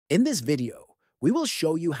In this video, we will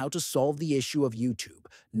show you how to solve the issue of YouTube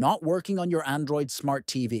not working on your Android smart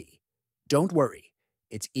TV. Don't worry,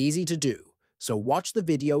 it's easy to do, so watch the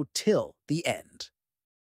video till the end.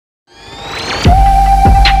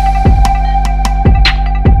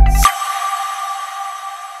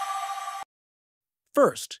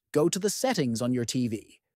 First, go to the settings on your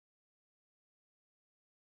TV.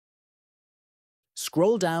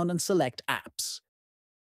 Scroll down and select Apps.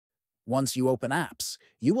 Once you open Apps,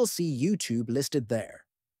 you will see YouTube listed there.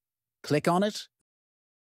 Click on it.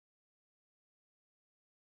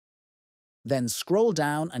 Then scroll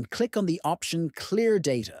down and click on the option Clear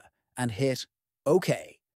Data and hit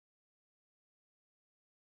OK.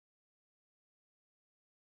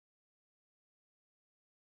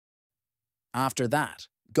 After that,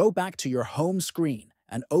 go back to your home screen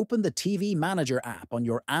and open the TV Manager app on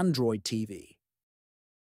your Android TV.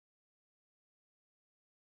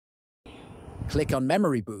 Click on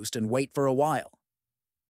Memory Boost and wait for a while.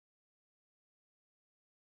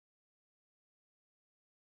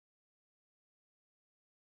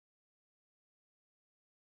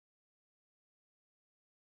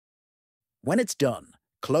 When it's done,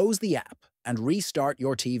 close the app and restart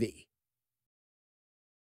your TV.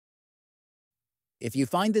 If you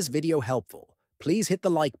find this video helpful, please hit the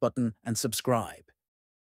like button and subscribe.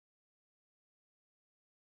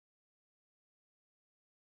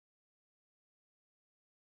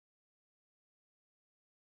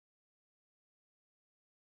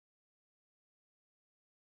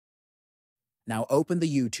 Now open the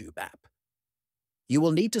YouTube app. You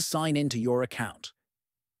will need to sign into your account.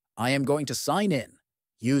 I am going to sign in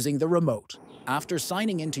using the remote. After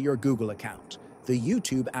signing into your Google account, the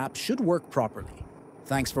YouTube app should work properly.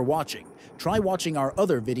 Thanks for watching. Try watching our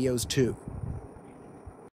other videos too.